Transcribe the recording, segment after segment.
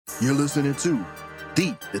You're listening to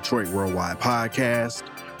the Detroit Worldwide Podcast,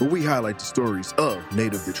 where we highlight the stories of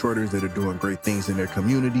native Detroiters that are doing great things in their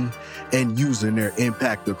community and using their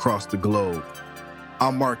impact across the globe.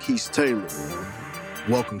 I'm Marquise Taylor.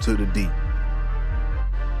 Welcome to the D.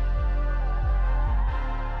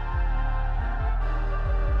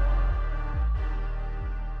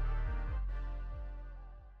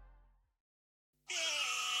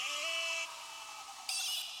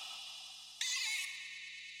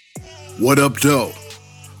 What up, though?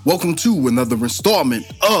 Welcome to another installment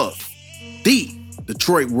of the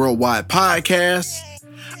Detroit Worldwide Podcast.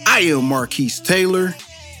 I am Marquise Taylor,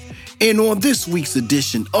 and on this week's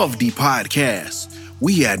edition of the podcast,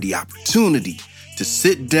 we had the opportunity to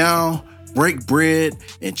sit down, break bread,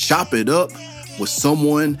 and chop it up with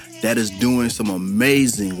someone that is doing some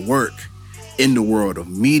amazing work in the world of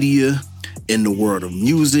media, in the world of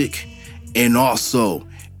music, and also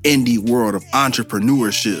in the world of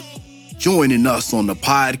entrepreneurship. Joining us on the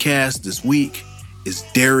podcast this week is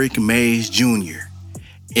Derek Mays Jr.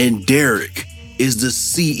 And Derek is the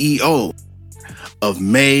CEO of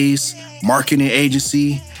Mays Marketing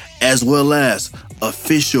Agency, as well as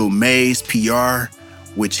Official Mays PR,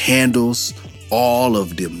 which handles all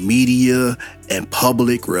of the media and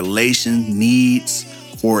public relations needs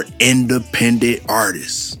for independent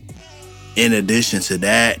artists. In addition to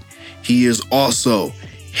that, he is also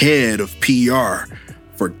head of PR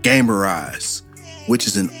for Gamerize, which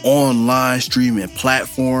is an online streaming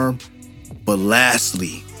platform. But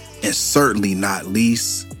lastly, and certainly not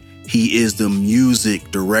least, he is the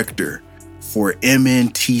music director for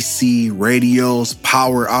MNTC Radio's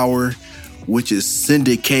Power Hour, which is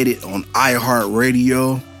syndicated on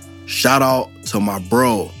iHeartRadio. Shout out to my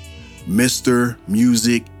bro, Mr.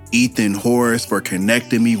 Music Ethan Horace, for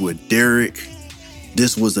connecting me with Derek.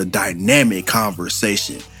 This was a dynamic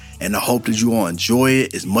conversation, and I hope that you all enjoy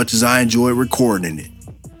it as much as I enjoy recording it.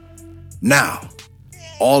 Now,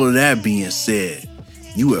 all of that being said,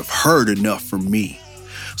 you have heard enough from me.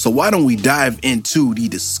 So why don't we dive into the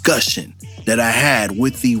discussion that I had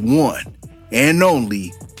with the one and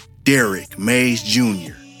only Derek Mays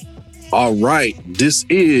Jr. All right, this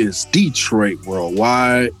is Detroit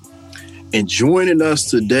Worldwide, and joining us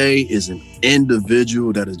today is an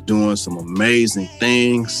individual that is doing some amazing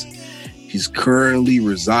things. He's currently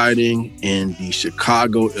residing in the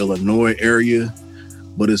Chicago, Illinois area,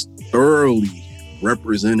 but is thoroughly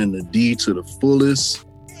representing the D to the fullest.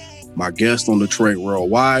 My guest on Detroit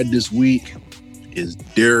Worldwide this week is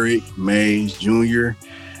Derek Mays Jr.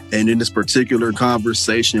 And in this particular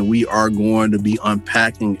conversation, we are going to be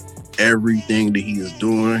unpacking everything that he is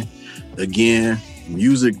doing. Again,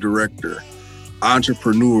 music director,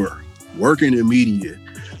 entrepreneur, working in media.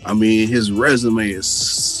 I mean, his resume is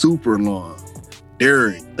super long.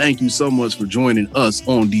 Derek, thank you so much for joining us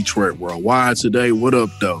on Detroit Worldwide today. What up,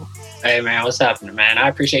 though? Hey, man, what's happening, man? I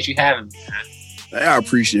appreciate you having me, man. Hey, I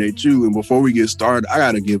appreciate you. And before we get started, I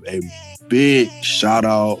got to give a big shout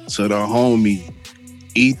out to the homie,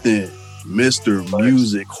 Ethan, Mr.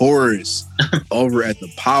 Music Horace, over at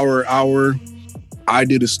the Power Hour. I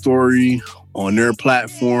did a story on their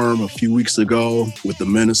platform a few weeks ago with the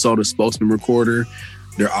Minnesota Spokesman Recorder.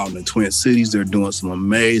 They're out in the Twin Cities. They're doing some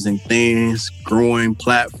amazing things, growing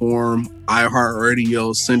platform,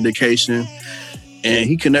 iHeartRadio syndication. And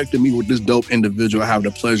he connected me with this dope individual I have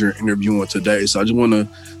the pleasure of interviewing today. So I just want to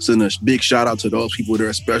send a big shout out to those people there,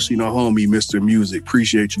 especially the homie, Mr. Music.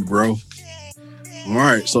 Appreciate you, bro. All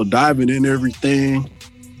right, so diving in everything,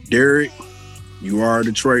 Derek, you are a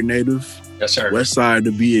Detroit native. Yes, sir. West Side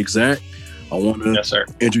to be exact. I want to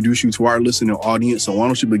introduce you to our listening audience. So why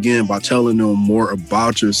don't you begin by telling them more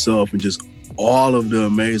about yourself and just all of the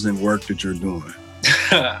amazing work that you're doing?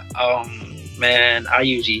 Man, I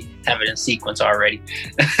usually have it in sequence already.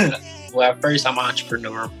 Well, first, I'm an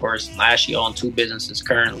entrepreneur, of course. I actually own two businesses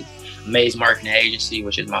currently. Mays Marketing Agency,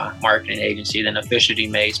 which is my marketing agency, then Officially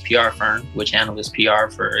Mays PR firm, which handles PR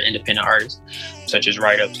for independent artists, such as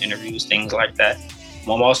write-ups, interviews, things like that.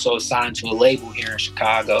 I'm also signed to a label here in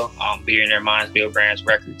Chicago, Billionaire Minds, Bill Brands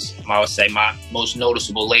Records. I would say my most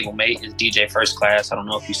noticeable label mate is DJ First Class. I don't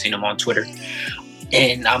know if you've seen him on Twitter.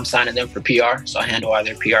 And I'm signing them for PR, so I handle all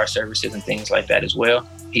their PR services and things like that as well.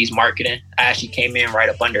 He's marketing. I actually came in right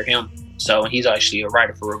up under him. So he's actually a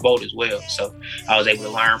writer for Revolt as well. So I was able to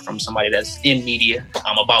learn from somebody that's in media,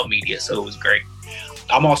 about media. So it was great.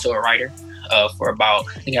 I'm also a writer. For about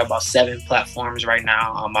 7 platforms right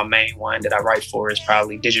now. My main one that I write for is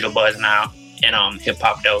probably Digital Buzz Now and Hip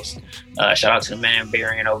Hop Dose. Shout out to the man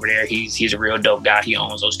Barian over there. He's a real dope guy. He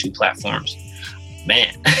owns those 2 platforms.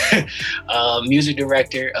 Man, music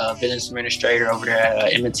director, business administrator over there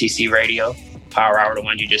at MNTC Radio. Power Hour, the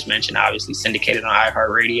one you just mentioned, obviously syndicated on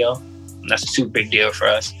iHeartRadio. That's a super big deal for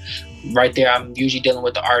us. Right there, I'm usually dealing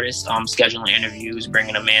with the artists, scheduling interviews,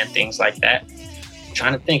 bringing them in, things like that. I'm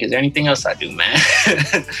trying to think, is there anything else I do, man?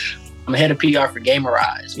 I'm head of PR for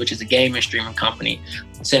Gamerize, which is a gaming streaming company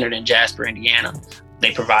centered in Jasper, Indiana.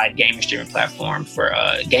 They provide gaming streaming platform for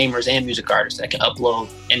gamers and music artists that can upload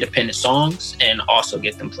independent songs and also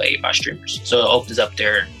get them played by streamers. So it opens up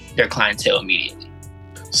their clientele immediately.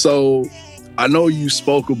 So I know you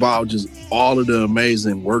spoke about just all of the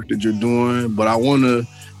amazing work that you're doing, but I want to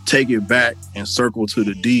take it back and circle to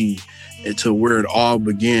the D and to where it all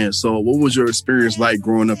began. So what was your experience like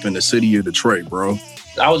growing up in the city of Detroit, bro?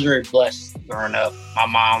 I was very blessed growing up. My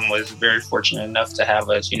mom was very fortunate enough to have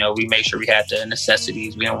us. We made sure we had the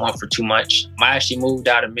necessities. We didn't want for too much. I actually moved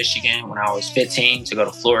out of Michigan when I was 15 to go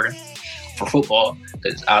to Florida for football,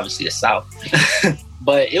 because obviously the South.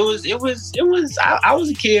 But I was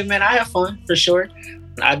a kid, man. I had fun for sure.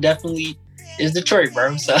 I definitely, it's Detroit,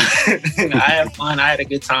 bro. So I had fun. I had a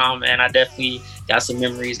good time, and I definitely got some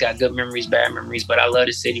memories, got good memories, bad memories, but I love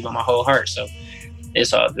the city with my whole heart. So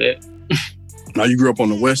it's all good. Now, you grew up on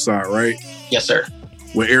the west side, right? Yes, sir.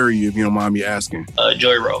 What area, if you don't mind me asking?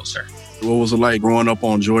 Joy Road, sir. What was it like growing up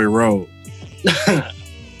on Joy Road?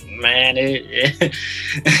 Man,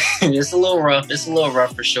 it's a little rough. It's a little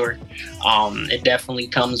rough for sure. It definitely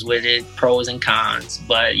comes with it, pros and cons,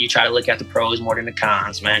 but you try to look at the pros more than the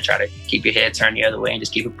cons, man. Try to keep your head turned the other way and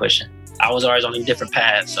just keep it pushing. I was always on a different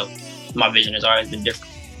path, so my vision has always been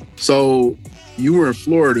different. So you were in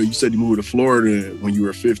Florida. You said you moved to Florida when you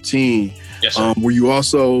were 15. Yes, sir. Were you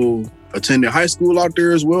also attending high school out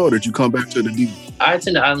there as well, or did you come back to the D? I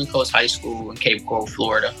attended Island Coast High School in Cape Coral,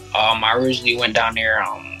 Florida. I originally went down there.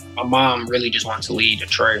 My mom really just wanted to leave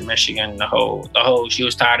Detroit, Michigan, the whole. She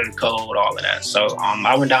was tired of the cold, all of that. So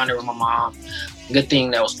I went down there with my mom. Good thing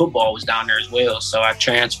that was football was down there as well. So I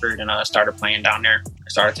transferred and started playing down there. I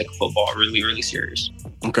started taking football really, really serious.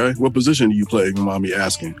 Okay. What position do you play, if you mind me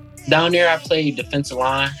asking? Down there, I played defensive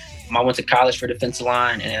line. I went to college for defensive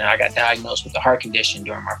line, and then I got diagnosed with a heart condition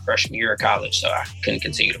during my freshman year of college, so I couldn't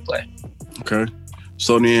continue to play. Okay.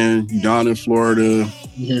 So then you down in Florida,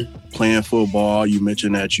 playing football. You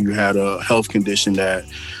mentioned that you had a health condition that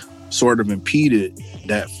sort of impeded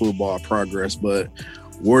that football progress, but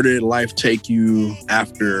where did life take you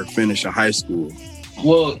after finishing high school?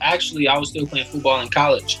 Well, actually, I was still playing football in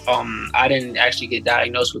college. I didn't actually get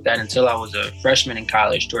diagnosed with that until I was a freshman in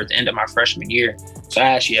college, towards the end of my freshman year. So I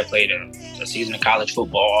actually had played a season of college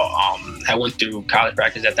football. I went through college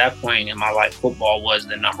practice. At that point in my life, football was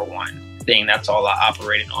the number one thing. That's all I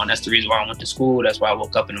operated on. That's the reason why I went to school. That's why I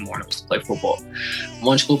woke up in the morning, was to play football.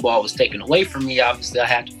 Once football was taken away from me, obviously I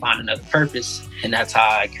had to find another purpose, and that's how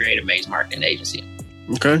I created Maze Marketing Agency.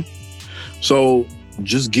 Okay. So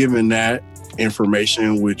just given that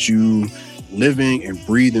information with you living and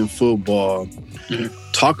breathing football,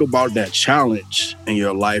 talk about that challenge in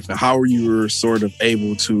your life and how you were sort of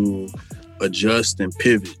able to adjust and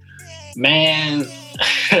pivot. Man,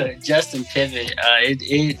 adjust and pivot.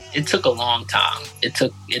 It took a long time. It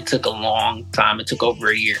took a long time. It took over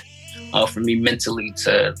a year for me mentally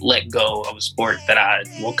to let go of a sport that I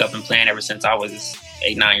woke up and playing ever since I was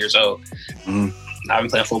 8-9 years old. I've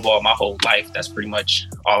been playing football my whole life. That's pretty much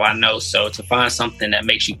all I know. So to find something that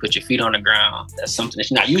makes you put your feet on the ground, that's something that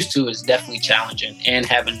you're not used to, is definitely challenging. And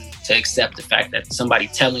having to accept the fact that somebody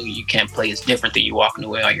telling you can't play is different than you walking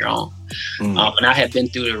away on your own. And I had been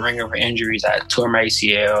through the ringer of injuries. I tore my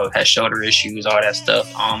ACL, had shoulder issues, all that stuff.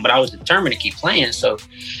 But I was determined to keep playing. So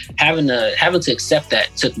having to accept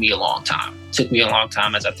that took me a long time. Took me a long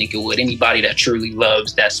time, as I think it would anybody that truly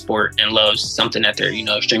loves that sport and loves something that they're,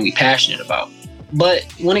 extremely passionate about. But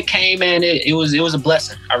when it came, man, it was a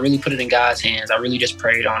blessing. I really put it in God's hands. I really just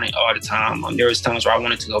prayed on it all the time. There was times where I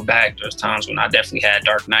wanted to go back. There was times when I definitely had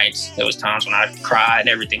dark nights. There was times when I cried and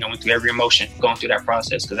everything. I went through every emotion going through that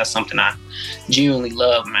process, because that's something I genuinely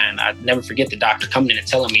love, man. I never forget the doctor coming in and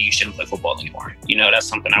telling me you shouldn't play football anymore. That's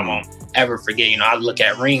something I won't ever forget. I look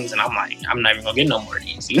at rings and I'm like, I'm not even gonna get no more of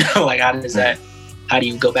these. Like, how do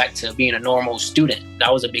you go back to being a normal student?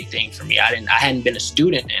 That was a big thing for me. I hadn't been a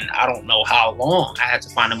student in I don't know how long. I had to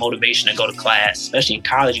find a motivation to go to class, especially in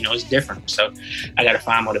college. It's different. So I got to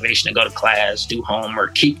find motivation to go to class, do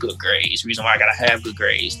homework, keep good grades. Reason why I got to have good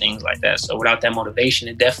grades, things like that. So without that motivation,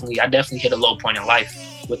 I definitely hit a low point in life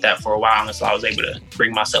with that for a while, until I was able to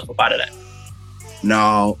bring myself up out of that.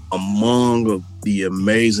 Now, among the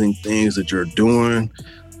amazing things that you're doing,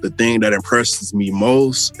 the thing that impresses me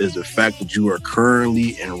most is the fact that you are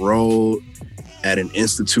currently enrolled at an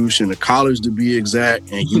institution, a college to be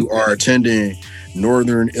exact, and you are attending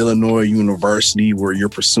Northern Illinois University, where you're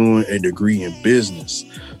pursuing a degree in business.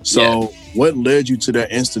 So what led you to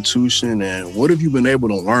that institution, and what have you been able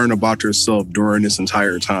to learn about yourself during this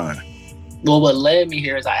entire time? Well, what led me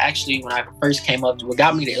here is I actually, when I first came up, what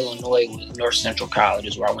got me to Illinois was North Central College,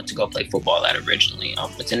 is where I went to go play football at originally.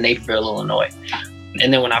 It's in Naperville, Illinois.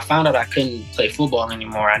 And then when I found out I couldn't play football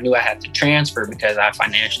anymore, I knew I had to transfer because I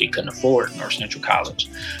financially couldn't afford North Central College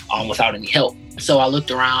without any help. So I looked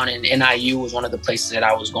around, and NIU was one of the places that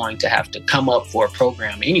I was going to have to come up for a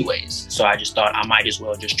program anyways. So I just thought I might as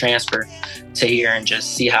well just transfer to here and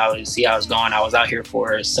just see how it's going. I was out here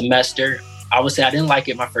for a semester. I would say I didn't like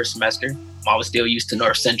it my first semester. I was still used to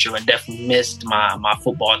North Central and definitely missed my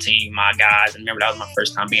football team, my guys. And remember, that was my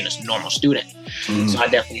first time being a normal student. Mm-hmm. So I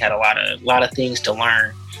definitely had a lot of things to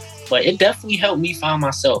learn. But it definitely helped me find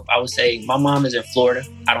myself. I would say my mom is in Florida.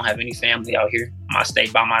 I don't have any family out here. I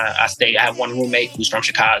have one roommate who's from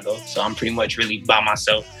Chicago. So I'm pretty much really by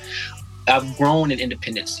myself. I've grown in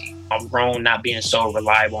independency. I've grown not being so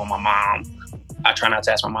reliable on my mom. I try not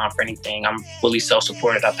to ask my mom for anything. I'm fully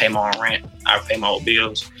self-supported. I pay my own rent. I pay my own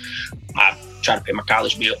bills. I try to pay my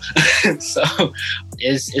college bill. So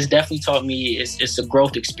it's definitely taught me it's a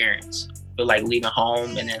growth experience. But like leaving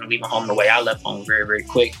home the way I left home very, very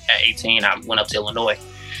quick. At 18, I went up to Illinois.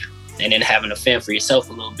 And then having to fend for yourself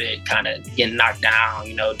a little bit, kind of getting knocked down,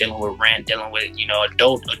 dealing with rent, dealing with,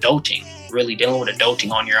 adulting, really dealing with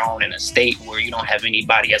adulting on your own in a state where you don't have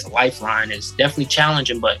anybody as a lifeline is definitely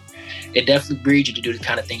challenging, but it definitely breeds you to do the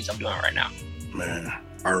kind of things I'm doing right now. Man,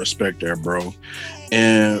 I respect that, bro.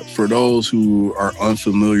 And for those who are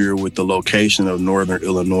unfamiliar with the location of Northern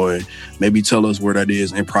Illinois, maybe tell us where that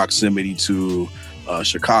is in proximity to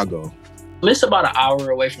Chicago. It's about an hour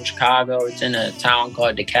away from Chicago. It's in a town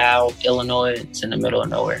called DeKalb, Illinois. It's in the middle of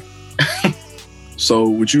nowhere. So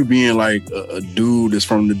with you being like a dude that's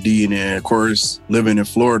from the D and then, of course, living in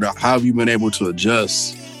Florida, how have you been able to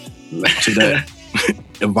adjust to that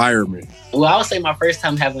environment? Well, I would say my first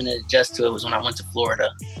time having to adjust to it was when I went to Florida.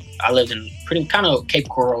 I lived in pretty kind of Cape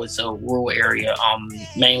Coral. It's a rural area.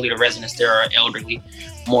 Mainly the residents there are elderly,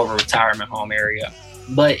 more of a retirement home area.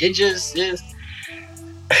 But it just is...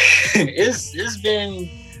 it's been,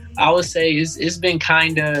 I would say it's been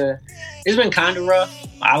kind of rough.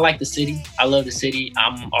 I like the city. I love the city.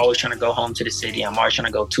 I'm always trying to go home to the city. I'm always trying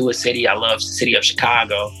to go to a city. I love the city of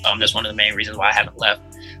Chicago. That's one of the main reasons why I haven't left.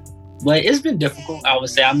 But it's been difficult. I would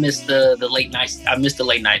say I miss the late nights. I miss the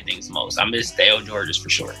late night things most. I miss the El Georges for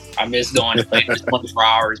sure. I miss going to play for 24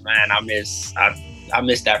 hours, man. I miss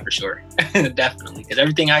that for sure. Definitely. Because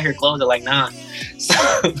everything out here closed at like 9. So,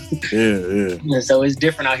 yeah. So it's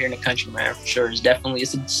different out here in the country, man, for sure.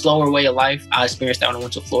 It's a slower way of life. I experienced that when I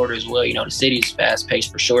went to Florida as well. The city is fast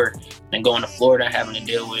paced for sure. And going to Florida and having to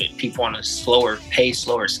deal with people on a slower pace,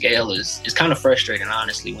 slower scale is kind of frustrating,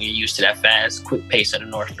 honestly, when you're used to that fast, quick pace of the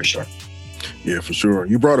North for sure. Yeah, for sure.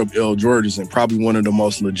 You brought up El Georges, and probably one of the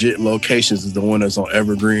most legit locations is the one that's on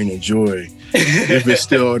Evergreen and Joy, if it's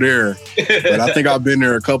still there. But I think I've been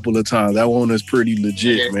there a couple of times. That one is pretty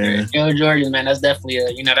legit, man. El Georges, man, that's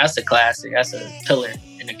definitely that's a classic. That's a pillar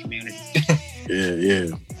in the community.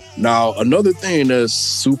 Yeah. Now, another thing that's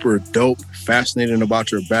super dope, fascinating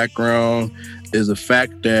about your background is the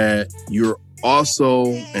fact that you're also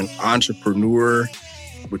an entrepreneur,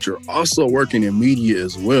 but you're also working in media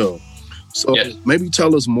as well. So maybe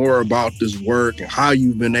tell us more about this work and how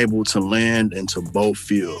you've been able to land into both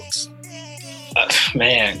fields.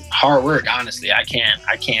 Man, hard work, honestly. I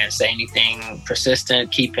can't say anything.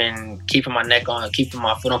 Persistent, keeping my neck on, keeping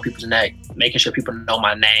my foot on people's neck, making sure people know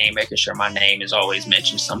my name, making sure my name is always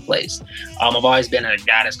mentioned someplace. I've always been a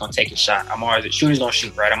guy that's going to take a shot. A shooter's going to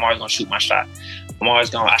shoot, right? I'm always going to shoot my shot.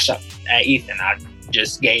 I shot at Ethan. I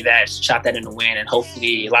just shot that in the wind, and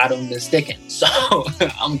hopefully a lot of them been sticking. So I'm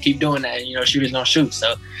gonna keep doing that. Shooters don't shoot.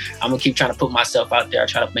 So I'm gonna keep trying to put myself out there. I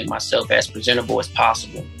try to make myself as presentable as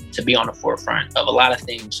possible to be on the forefront of a lot of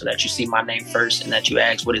things so that you see my name first and that you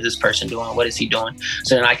ask, what is this person doing? What is he doing?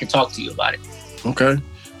 So then I can talk to you about it. Okay.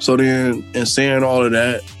 So then, in saying all of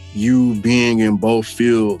that, you being in both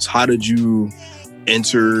fields, how did you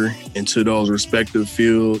enter into those respective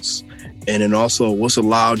fields? And then also, what's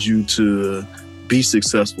allowed you to be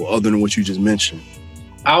successful other than what you just mentioned?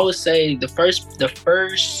 I would say the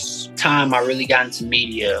first time I really got into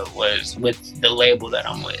media was with the label that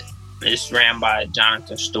I'm with. It's ran by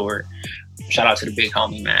Jonathan Stewart. Shout out to the big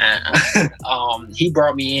homie, man. He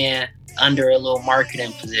brought me in under a little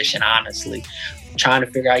marketing position, honestly. trying to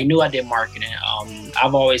figure out. He knew I did marketing.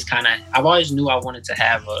 I've always knew I wanted to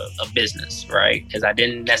have a business, right? Because I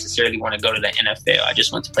didn't necessarily want to go to the NFL. I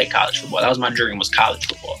just wanted to play college football. That was my dream, was college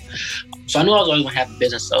football. So I knew I was always going to have a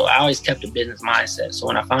business. So I always kept a business mindset. So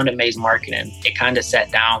when I found Amaze Marketing, it kind of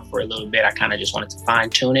sat down for a little bit. I kind of just wanted to fine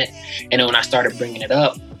tune it. And then when I started bringing it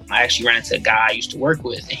up, I actually ran into a guy I used to work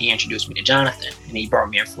with, and he introduced me to Jonathan, and he brought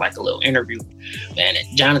me in for like a little interview. And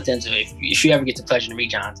Jonathan's, if you ever get the pleasure to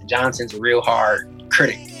meet Jonathan, Jonathan's a real hard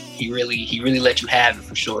critic. He really let you have it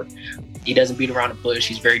for sure. He doesn't beat around the bush.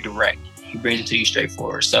 He's very direct. He brings it to you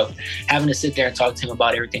straightforward. So having to sit there and talk to him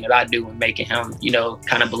about everything that I do and making him,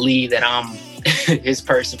 kind of believe that I'm his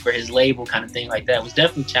person for his label kind of thing like that was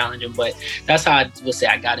definitely challenging. But that's how I would say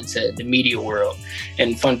I got into the media world.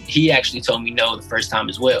 And he actually told me no the first time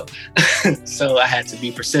as well. So I had to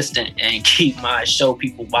be persistent and show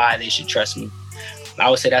people why they should trust me. I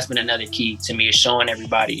would say that's been another key to me, is showing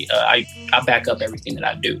everybody I back up everything that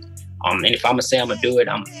I do. And if I'm going to say I'm going to do it,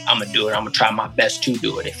 I'm going to do it. I'm going to try my best to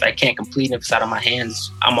do it. If I can't complete it, if it's out of my hands,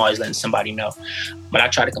 I'm always letting somebody know. But I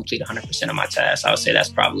try to complete 100% of my tasks. I would say that's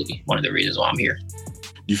probably one of the reasons why I'm here.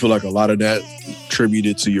 Do you feel like a lot of that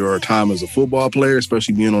attributed to your time as a football player,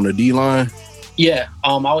 especially being on the D-line? Yeah,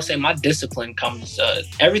 I would say my discipline comes,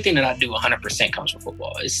 everything that I do 100% comes from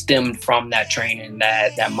football. It stemmed from that training,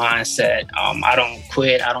 that mindset. I don't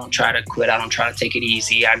quit. I don't try to quit. I don't try to take it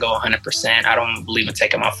easy. I go 100%. I don't believe in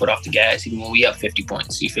taking my foot off the gas, even when we up 50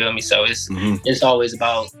 points. You feel me? So it's always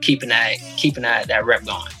about keeping that rep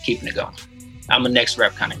going, keeping it going. I'm a next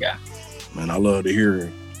rep kind of guy. Man, I love to hear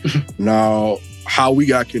it. Now, how we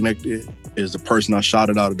got connected is the person I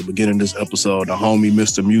shouted out at the beginning of this episode, the homie,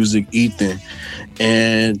 Mr. Music, Ethan.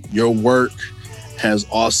 And your work has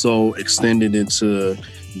also extended into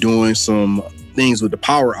doing some things with the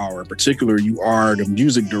Power Hour. In particular, you are the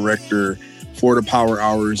music director for the Power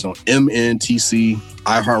Hours on MNTC,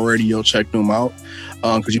 iHeartRadio. Check them out.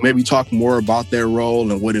 Could you maybe talk more about that role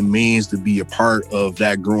and what it means to be a part of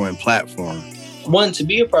that growing platform? One, to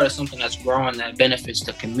be a part of something that's growing that benefits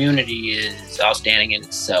the community is outstanding in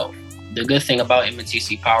itself. The good thing about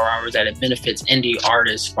MNTC Power Hour is that it benefits indie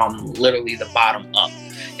artists from literally the bottom up.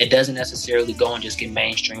 It doesn't necessarily go and just get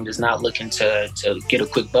mainstreamed. It's not looking to get a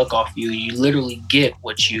quick buck off you. You literally get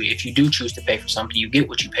if you do choose to pay for something, you get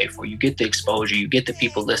what you pay for. You get the exposure. You get the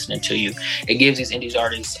people listening to you. It gives these indie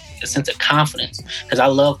artists a sense of confidence, because I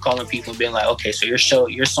love calling people and being like, okay, so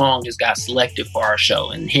your song just got selected for our show,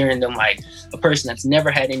 and hearing them, like a person that's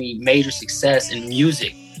never had any major success in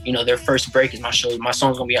music, their first break is my show. My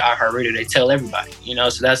song's gonna be at iHeartRadio. They tell everybody, so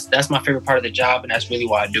that's my favorite part of the job, and that's really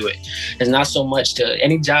why I do it. It's not so much to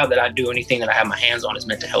any job that I do, anything that I have my hands on is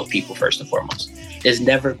meant to help people first and foremost.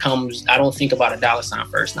 I don't think about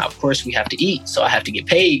 $1 first. Now, of course, we have to eat, so I have to get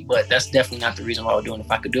paid, but that's definitely not the reason why we're doing it.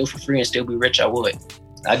 If I could do it for free and still be rich, I would.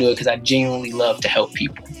 I do it because I genuinely love to help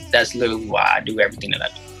people. That's literally why I do everything that I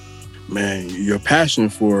do. Man, your passion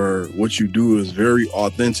for what you do is very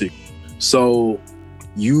authentic. So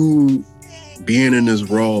you being in this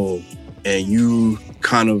role and you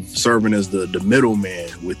kind of serving as the middleman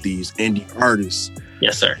with these indie artists.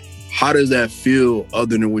 Yes, sir. How does that feel,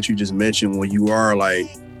 other than what you just mentioned, when you are like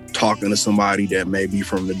talking to somebody that may be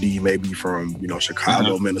from the D, maybe from,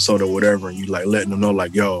 Chicago, Minnesota, whatever, and you like letting them know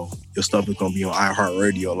like, yo, your stuff is going to be on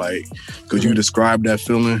iHeartRadio. Like, could you describe that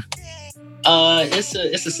feeling? It's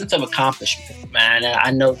a sense of accomplishment, man.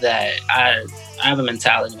 I know that I have a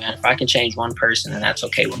mentality, man. If I can change one person, then that's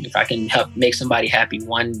okay with me. If I can help make somebody happy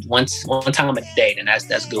one time a day, then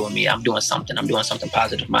that's good with me. I'm doing something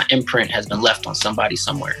positive. My imprint has been left on somebody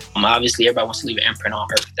somewhere. Obviously, everybody wants to leave an imprint on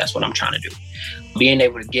earth. That's what I'm trying to do. Being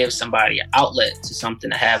able to give somebody an outlet to something,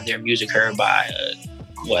 to have their music heard by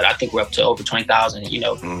I think we're up to over 20,000,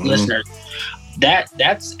 listeners.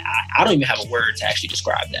 That's I don't even have a word to actually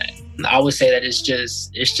describe that. I would say that it's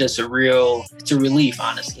just it's a relief,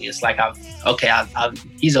 honestly. It's like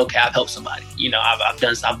he's okay. I've helped somebody.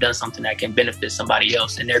 I've done something that can benefit somebody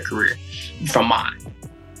else in their career from mine.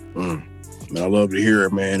 Man, I love to hear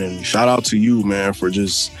it, man. And shout out to you, man, for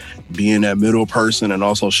just being that middle person, and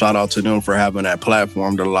also shout out to them for having that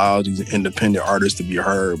platform that allows these independent artists to be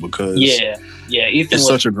heard, because Ethan it's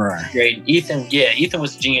such a grind. Great. Ethan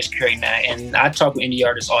was a genius creating that, and I talk with indie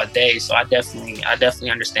artists all day, so I definitely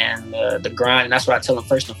understand the grind, and that's what I tell them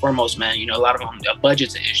first and foremost, man. A lot of them, a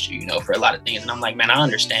budget's an issue, for a lot of things, and I'm like, man, I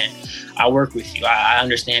understand. I work with you. I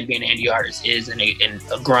understand being an indie artist is in a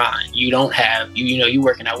grind. You don't have you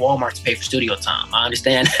working at Walmart to pay for studio time. I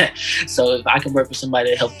understand that. So if I can work with somebody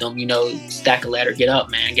to help them, stack a ladder, get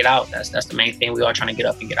up, man, get out. That's the main thing. We all trying to get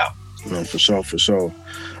up and get out. Man, for sure, for sure.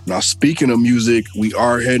 Now, speaking of music, we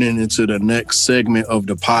are heading into the next segment of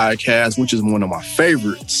the podcast, which is one of my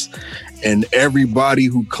favorites. And everybody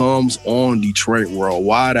who comes on Detroit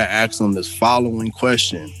Worldwide, I ask them this following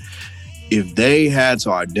question. If they had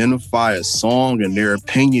to identify a song in their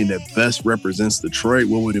opinion that best represents Detroit,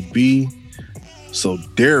 what would it be? So,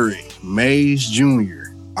 Derek Mays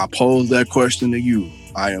Jr., I pose that question to you.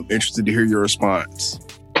 I am interested to hear your response.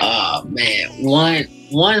 Oh, man.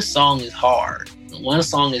 One song is hard. One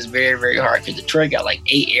song is very, very hard because Detroit got like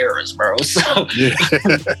 8 eras, bro. So, Yeah.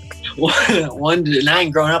 and I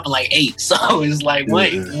ain't grown up in like 8. So, it's like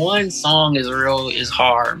one song is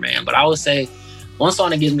hard, man. But I would say one song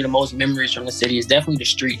that gives me the most memories from the city is definitely The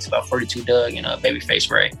Streets by 42 Dugg and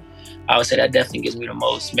Babyface Ray. I would say that definitely gives me the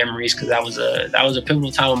most memories because that was a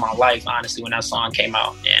pivotal time of my life, honestly, when that song came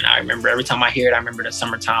out. And I remember every time I hear it, I remember the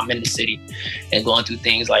summertime in the city and going through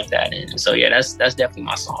things like that. And so, yeah, that's definitely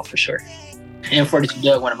my song for sure. And 42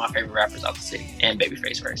 Dugg, one of my favorite rappers out the city, and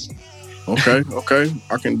Babyface Ray. Okay.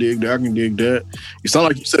 I can dig that. You sound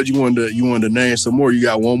like you said you wanted to name some more. You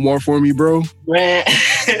got one more for me, bro? Man,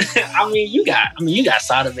 you got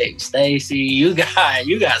Sada Baby Stacy. You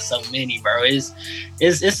got so many, bro. It's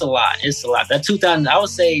a lot. It's a lot. That 2000, I would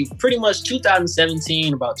say pretty much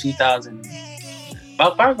 2017, I'll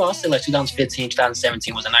say like 2015,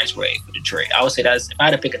 2017 was a nice wave for Detroit. I would say if I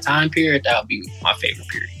had to pick a time period, that would be my favorite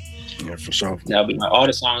period. Yeah, for sure. That would be all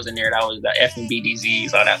the songs in there. That was the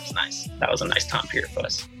FNBDZs. Oh, that was nice. That was a nice time period for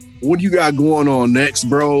us. What do you got going on next,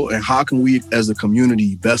 bro? And how can we, as a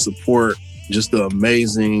community, best support just the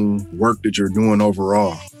amazing work that you're doing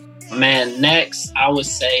overall? Man, next, I would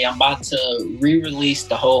say I'm about to re-release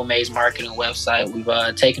the whole Mays Marketing website.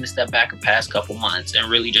 We've taken a step back the past couple months and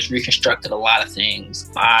really just reconstructed a lot of things.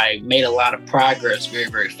 I made a lot of progress very,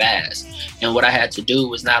 very fast. And what I had to do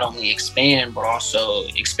was not only expand, but also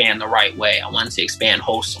expand the right way. I wanted to expand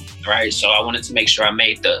wholesome, right? So I wanted to make sure I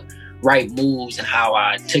made the right moves and how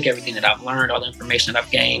I took everything that I've learned, all the information that I've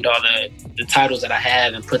gained, all the titles that I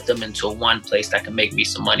have, and put them into one place that can make me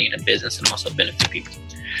some money in the business and also benefit people.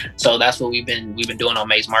 So that's what we've been doing on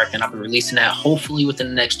Mays Marketing. I've been releasing that hopefully within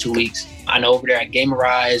the next 2 weeks. I know over there at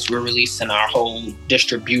Gamerize, we're releasing our whole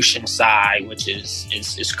distribution side, which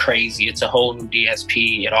is crazy. It's a whole new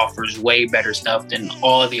DSP. It offers way better stuff than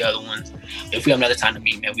all of the other ones. If we have another time to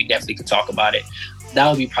meet, man, we definitely could talk about it. That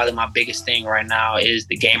would be probably my biggest thing right now is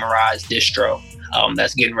the Gamerize distro.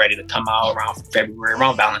 That's getting ready to come out around February,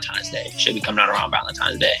 around Valentine's Day. It should be coming out around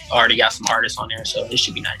Valentine's Day. Already got some artists on there, so it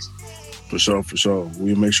should be nice. For sure.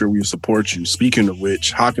 We'll make sure we support you. Speaking of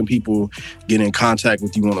which, how can people get in contact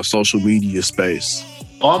with you on a social media space?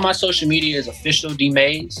 All my social media is official D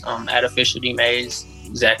Mays, at official D Mays,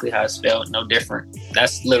 exactly how it's spelled, no different.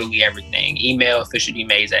 That's literally everything. Email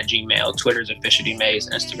officialdmays@gmail, Twitter's official D Mays,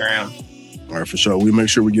 Instagram. All right, for sure. We'll make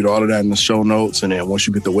sure we get all of that in the show notes. And then once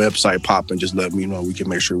you get the website popping, just let me know. We can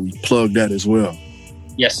make sure we plug that as well.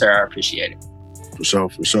 Yes, sir. I appreciate it. For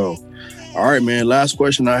sure. All right, man. Last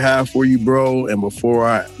question I have for you, bro. And before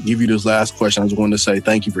I give you this last question, I just wanted to say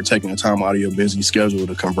thank you for taking the time out of your busy schedule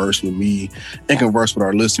to converse with me and converse with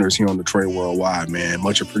our listeners here on Detroit Worldwide, man.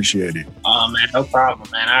 Much appreciated. Oh, man, no problem,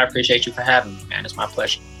 man. I appreciate you for having me, man. It's my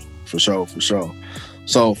pleasure. For sure.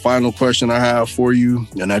 So, final question I have for you,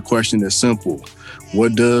 and that question is simple.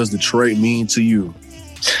 What does Detroit mean to you?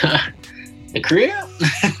 The crib?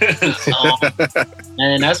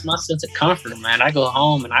 Man, that's my sense of comfort, man. I go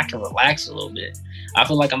home and I can relax a little bit. I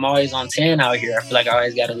feel like I'm always on 10 out here. I feel like I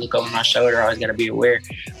always got to look over my shoulder. I always got to be aware.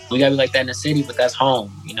 We got to be like that in the city, but that's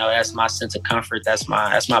home. You know, that's my sense of comfort. That's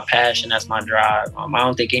my passion. That's my drive. I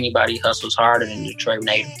don't think anybody hustles harder than Detroit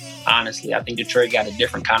native. Honestly, I think Detroit got a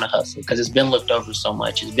different kind of hustle because it's been looked over so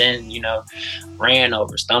much. It's been, ran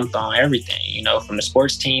over, stumped on, everything, from the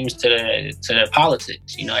sports teams to the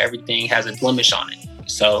politics. Everything has a blemish on it.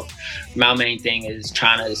 So my main thing is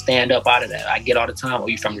trying to stand up out of that. I get all the time, "Well,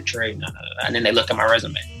 you from Detroit?" And then they look at my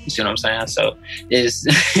resume. You see what I'm saying? So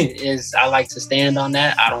I like to stand on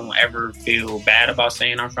that. I don't ever feel bad about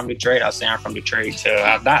saying I'm from Detroit. I'll say I'm from Detroit till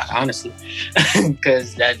I die, honestly.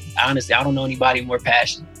 Because I don't know anybody more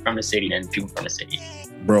passionate from the city than people from the city.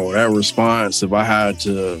 Bro, that response, if I had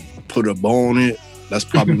to put a bow on it, that's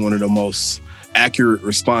probably one of the most accurate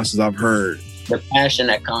responses I've heard. The passion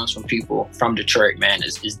that comes from people from Detroit, man,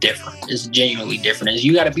 is different. It's genuinely different.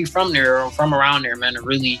 You got to be from there or from around there, man, to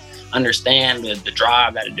really understand the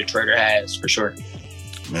drive that a Detroiter has, for sure.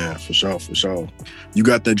 Man, for sure. You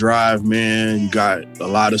got the drive, man. You got a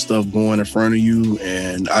lot of stuff going in front of you.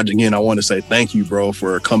 And I want to say thank you, bro,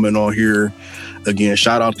 for coming on here. Again,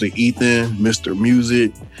 shout out to Ethan, Mr.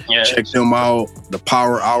 Music. Yes. Check them out. The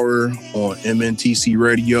Power Hour on MNTC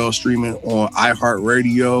Radio, streaming on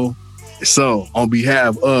iHeartRadio. So, on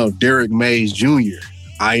behalf of Derek Mays Jr.,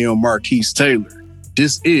 I am Marquise Taylor.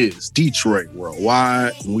 This is Detroit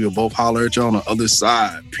Worldwide, and we'll both holler at you on the other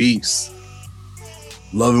side. Peace.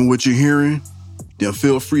 Loving what you're hearing? Then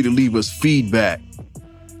feel free to leave us feedback.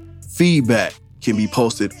 Feedback can be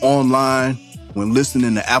posted online when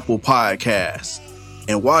listening to Apple Podcasts.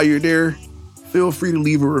 And while you're there, feel free to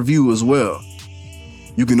leave a review as well.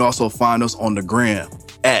 You can also find us on the gram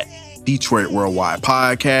at Detroit Worldwide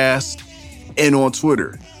Podcast and on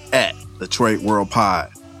Twitter at Detroit World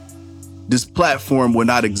Pod. This platform would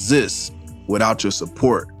not exist without your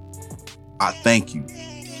support. I thank you.